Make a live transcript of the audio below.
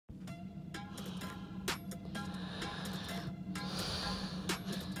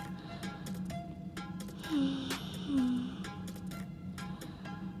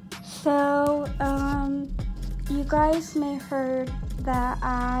guys may heard that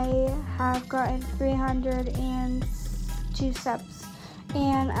I have gotten 302 subs,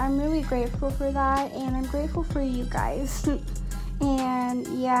 and I'm really grateful for that, and I'm grateful for you guys. And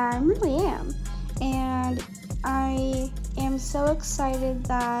yeah, I really am. And I am so excited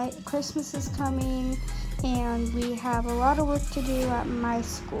that Christmas is coming, and we have a lot of work to do at my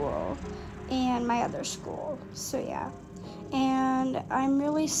school and my other school. So yeah. And I'm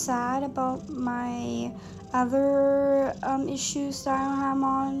really sad about my other issues that I'm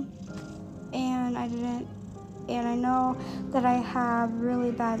on, and I know that I have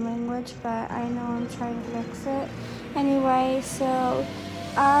really bad language, but I know I'm trying to fix it. Anyway, so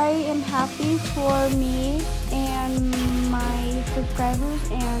I am happy for me and my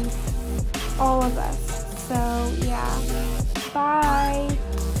subscribers and all of us. So yeah, bye.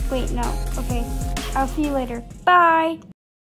 Wait, no, okay. I'll see you later. Bye.